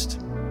next?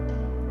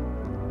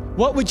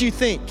 What would you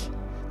think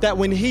that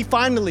when he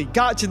finally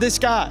got to this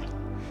guy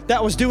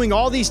that was doing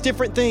all these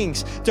different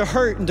things to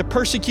hurt and to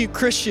persecute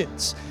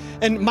Christians,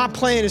 and my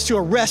plan is to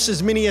arrest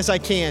as many as I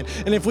can,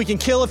 and if we can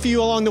kill a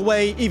few along the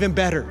way, even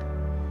better.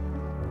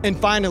 And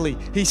finally,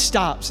 he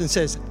stops and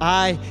says,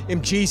 I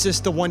am Jesus,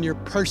 the one you're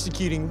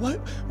persecuting.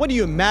 What do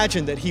you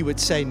imagine that he would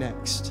say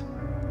next?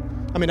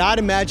 I mean, I'd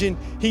imagine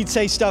he'd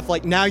say stuff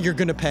like, now you're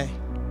gonna pay.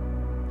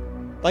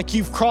 Like,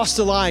 you've crossed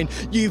the line,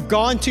 you've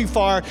gone too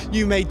far,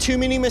 you made too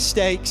many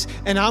mistakes,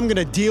 and I'm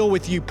gonna deal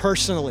with you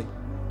personally.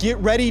 Get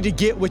ready to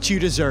get what you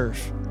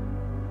deserve.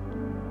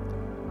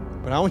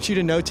 But I want you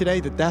to know today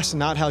that that's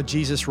not how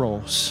Jesus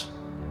rolls.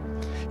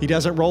 He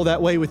doesn't roll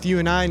that way with you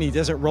and I, and he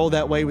doesn't roll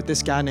that way with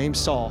this guy named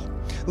Saul.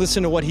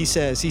 Listen to what he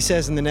says. He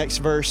says in the next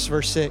verse,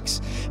 verse 6,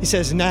 he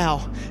says,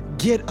 now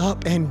get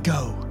up and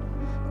go.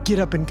 Get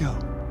up and go.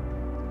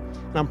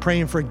 And I'm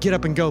praying for a get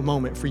up and go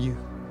moment for you.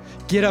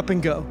 Get up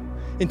and go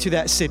into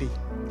that city.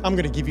 I'm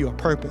gonna give you a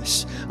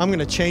purpose. I'm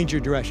gonna change your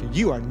direction.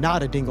 You are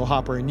not a dingle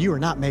hopper, and you are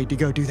not made to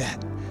go do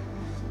that.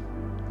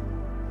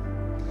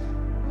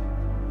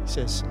 He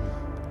says,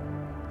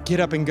 get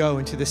up and go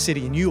into the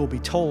city, and you will be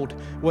told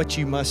what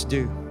you must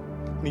do.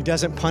 And he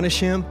doesn't punish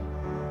him.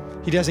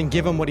 He doesn't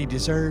give him what he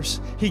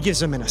deserves. He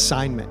gives him an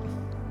assignment.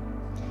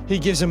 He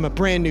gives him a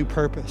brand new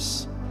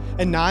purpose.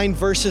 And 9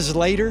 verses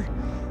later,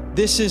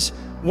 this is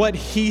what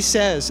he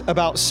says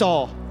about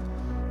Saul.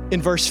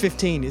 In verse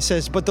 15, it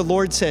says, but the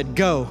Lord said,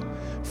 go,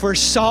 for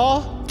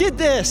Saul, get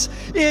this,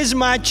 is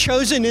my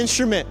chosen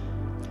instrument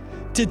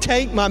to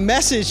take my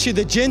message to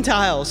the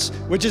Gentiles,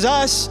 which is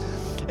us,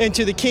 and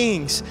to the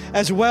kings,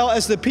 as well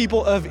as the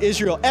people of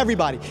Israel.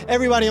 Everybody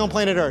on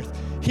planet Earth.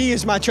 He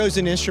is my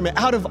chosen instrument.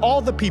 Out of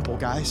all the people,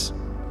 guys,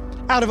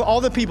 out of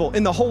all the people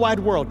in the whole wide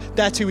world,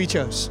 that's who he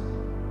chose.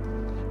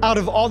 Out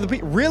of all the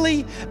people,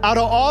 really? Out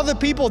of all the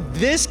people,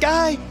 this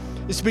guy?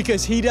 It's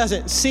because he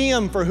doesn't see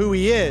him for who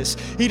he is.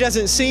 He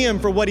doesn't see him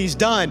for what he's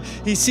done.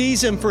 He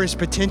sees him for his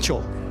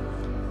potential.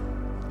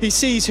 He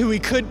sees who he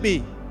could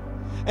be.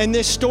 And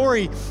this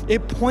story,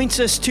 it points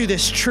us to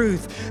this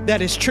truth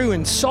that is true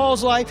in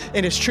Saul's life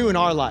and is true in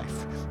our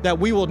life, that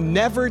we will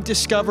never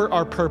discover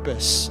our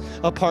purpose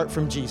apart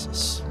from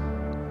Jesus.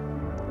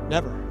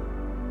 Never.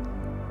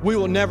 We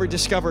will never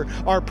discover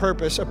our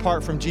purpose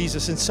apart from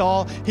Jesus. And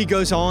Saul, he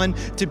goes on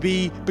to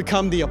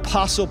become the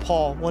Apostle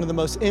Paul, one of the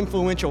most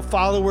influential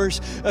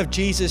followers of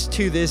Jesus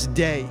to this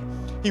day.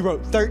 He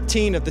wrote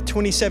 13 of the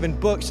 27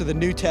 books of the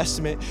New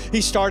Testament. He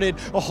started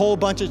a whole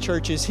bunch of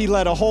churches. He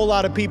led a whole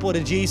lot of people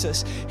to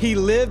Jesus. He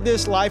lived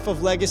this life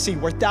of legacy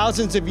where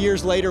thousands of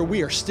years later,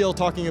 we are still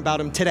talking about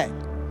him today.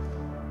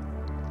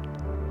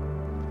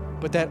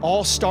 But that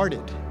all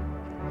started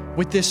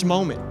with this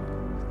moment,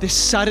 this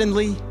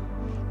suddenly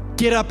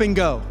get up and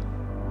go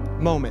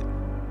moment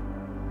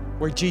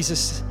where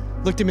Jesus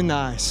looked him in the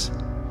eyes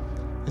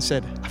and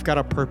said, I've got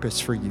a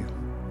purpose for you.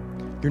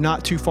 You're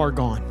not too far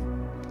gone.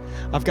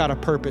 I've got a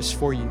purpose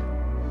for you.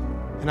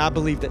 And I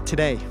believe that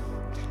today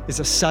is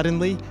a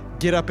suddenly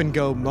get up and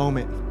go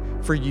moment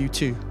for you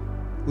too.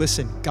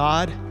 Listen,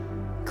 God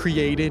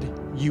created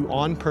you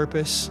on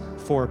purpose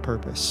for a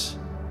purpose.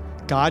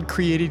 God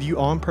created you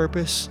on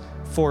purpose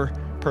for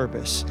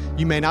purpose.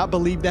 You may not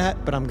believe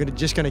that, but I'm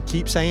just gonna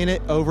keep saying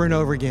it over and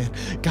over again.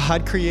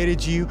 God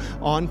created you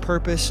on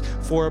purpose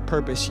for a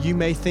purpose. You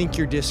may think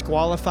you're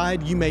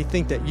disqualified. You may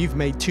think that you've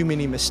made too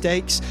many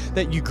mistakes,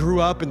 that you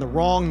grew up in the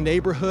wrong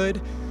neighborhood,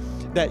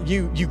 that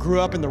you grew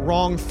up in the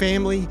wrong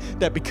family,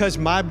 that because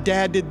my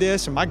dad did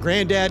this and my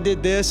granddad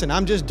did this and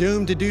I'm just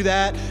doomed to do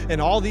that, and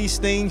all these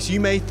things,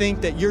 you may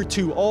think that you're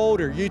too old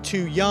or you're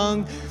too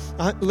young.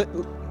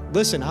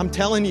 Listen, I'm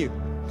telling you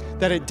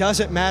that it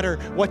doesn't matter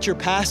what your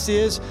past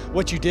is,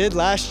 what you did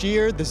last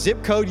year, the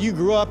zip code you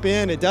grew up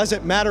in. It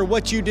doesn't matter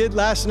what you did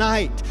last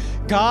night.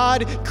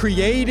 God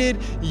created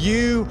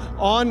you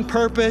on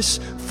purpose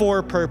for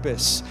a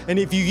purpose. And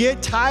if you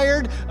get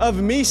tired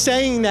of me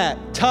saying that,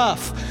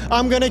 tough,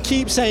 I'm gonna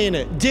keep saying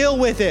it. Deal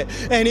with it.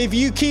 And if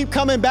you keep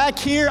coming back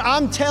here,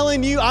 I'm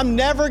telling you, I'm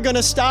never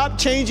gonna stop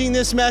changing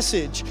this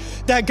message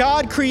that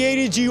God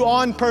created you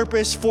on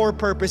purpose for a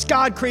purpose.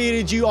 God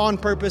created you on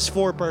purpose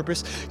for a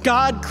purpose.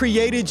 God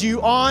created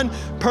you on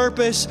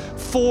purpose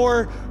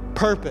for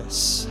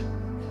purpose.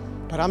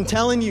 But I'm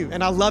telling you,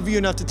 and I love you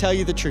enough to tell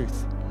you the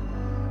truth,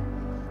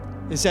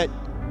 is that,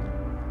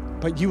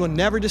 but you will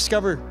never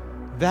discover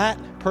that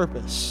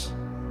purpose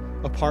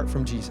apart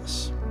from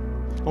Jesus.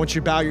 I want you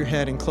to bow your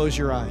head and close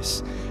your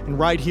eyes. And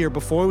right here,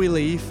 before we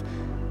leave,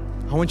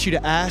 I want you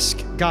to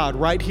ask God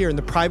right here in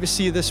the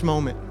privacy of this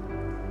moment.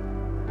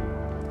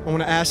 I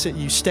want to ask that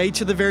you stay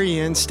to the very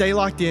end, stay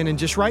locked in, and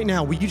just right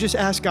now, will you just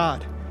ask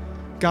God,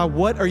 God,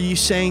 what are you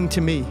saying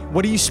to me?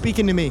 What are you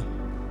speaking to me?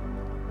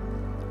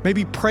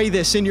 Maybe pray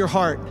this in your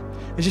heart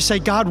and just say,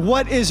 God,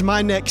 what is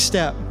my next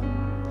step?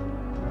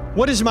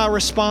 What is my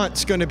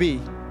response going to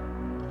be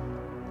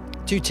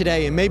to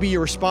today. And maybe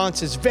your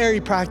response is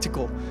very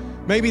practical.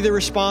 Maybe the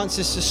response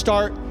is to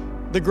start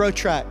the Grow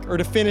Track or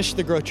to finish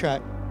the Grow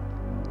Track.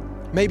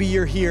 Maybe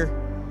you're here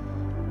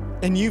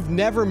and you've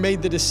never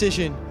made the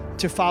decision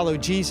to follow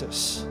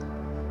Jesus.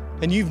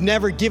 And you've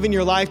never given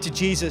your life to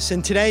Jesus.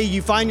 And today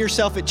you find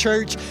yourself at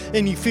church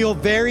and you feel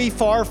very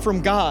far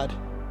from God.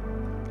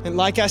 And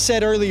like I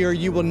said earlier,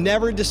 you will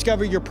never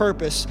discover your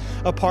purpose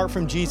apart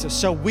from Jesus.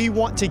 So we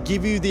want to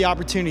give you the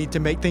opportunity to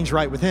make things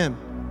right with Him.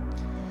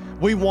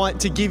 We want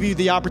to give you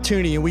the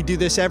opportunity, and we do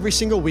this every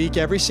single week,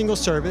 every single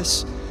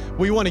service.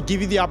 We want to give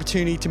you the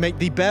opportunity to make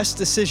the best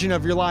decision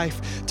of your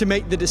life, to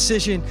make the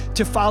decision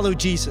to follow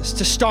Jesus,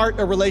 to start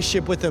a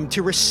relationship with Him,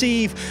 to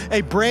receive a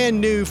brand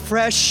new,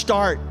 fresh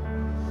start,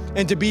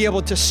 and to be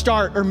able to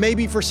start, or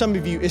maybe for some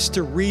of you, is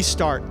to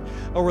restart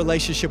a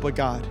relationship with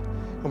God.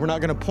 And we're not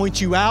going to point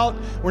you out.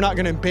 We're not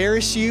going to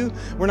embarrass you.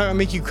 We're not going to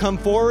make you come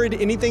forward,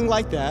 anything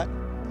like that.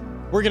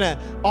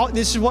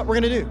 This is what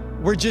we're going to do.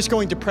 We're just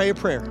going to pray a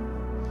prayer.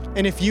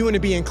 And if you want to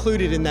be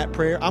included in that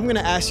prayer, I'm going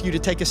to ask you to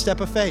take a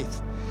step of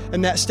faith.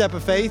 And that step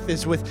of faith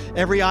is with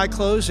every eye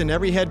closed and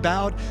every head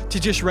bowed to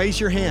just raise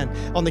your hand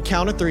on the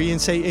count of 3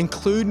 and say,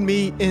 include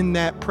me in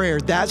that prayer.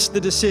 That's the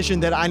decision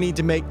that I need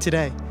to make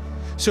today.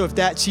 So if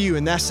that's you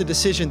and that's the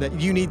decision that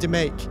you need to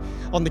make,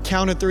 on the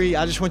count of 3,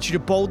 I just want you to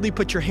boldly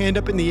put your hand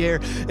up in the air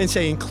and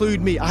say,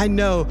 include me. I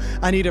know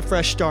I need a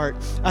fresh start.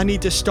 I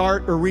need to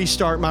start or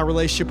restart my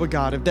relationship with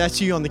God. If that's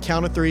you, on the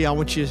count of 3, I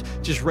want you to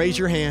just raise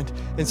your hand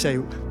and say,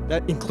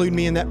 include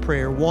me in that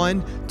prayer.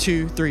 1,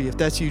 2, 3. If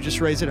that's you, just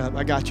raise it up.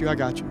 I got you. I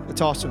got you. It's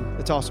awesome.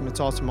 It's awesome.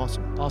 It's awesome.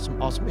 Awesome.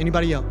 Awesome. Awesome.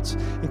 Anybody else?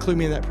 Include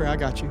me in that prayer. I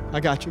got you.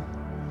 I got you.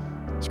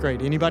 It's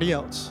great. Anybody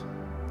else?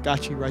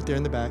 Got you right there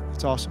in the back.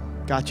 It's awesome.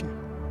 Got you.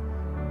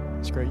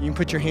 It's great. You can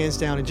put your hands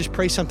down and just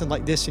pray something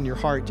like this in your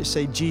heart. Just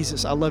say,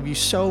 Jesus, I love you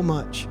so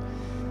much,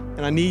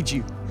 and I need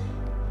you.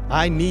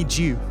 I need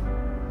you.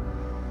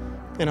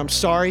 And I'm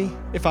sorry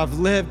if I've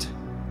lived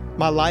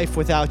my life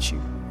without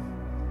you.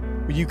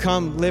 Will you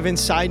come live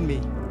inside me?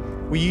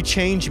 Will you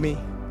change me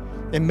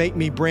and make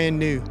me brand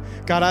new?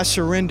 God, I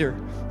surrender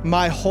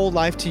my whole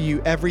life to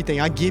you,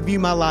 everything. I give you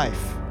my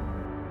life.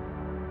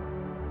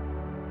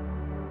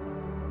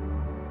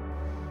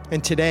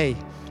 And today,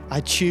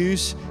 I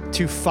choose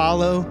to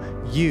follow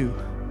you.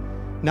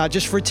 Not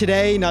just for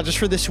today, not just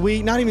for this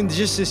week, not even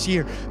just this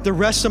year. The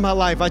rest of my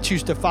life, I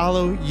choose to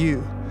follow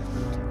you.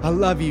 I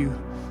love you,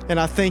 and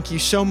I thank you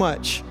so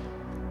much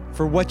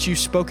for what you've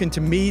spoken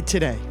to me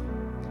today.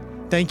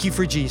 Thank you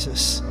for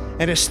Jesus.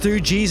 And it's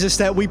through Jesus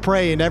that we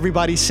pray. And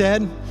everybody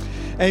said,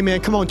 amen.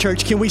 Come on,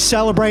 church. Can we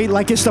celebrate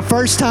like it's the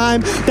first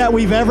time that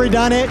we've ever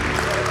done it?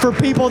 For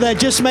people that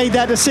just made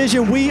that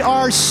decision, we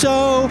are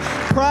so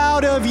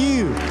proud of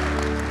you.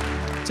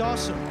 It's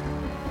awesome.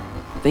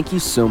 Thank you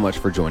so much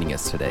for joining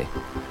us today.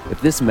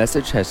 If this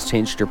message has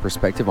changed your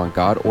perspective on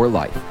God or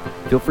life,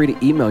 feel free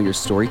to email your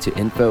story to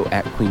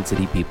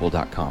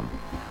info@queencitypeople.com.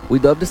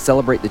 We'd love to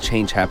celebrate the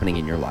change happening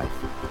in your life.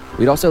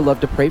 We'd also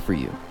love to pray for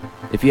you.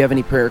 If you have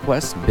any prayer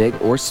requests, big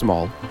or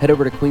small, head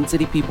over to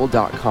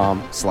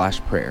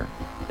queencitypeople.com/prayer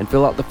and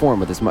fill out the form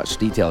with as much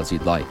detail as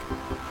you'd like.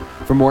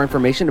 For more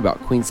information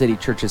about Queen City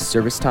Church's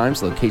service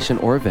times, location,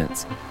 or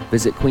events,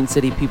 visit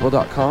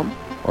queencitypeople.com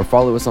or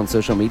follow us on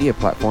social media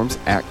platforms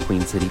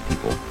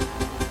 @QueenCityPeople.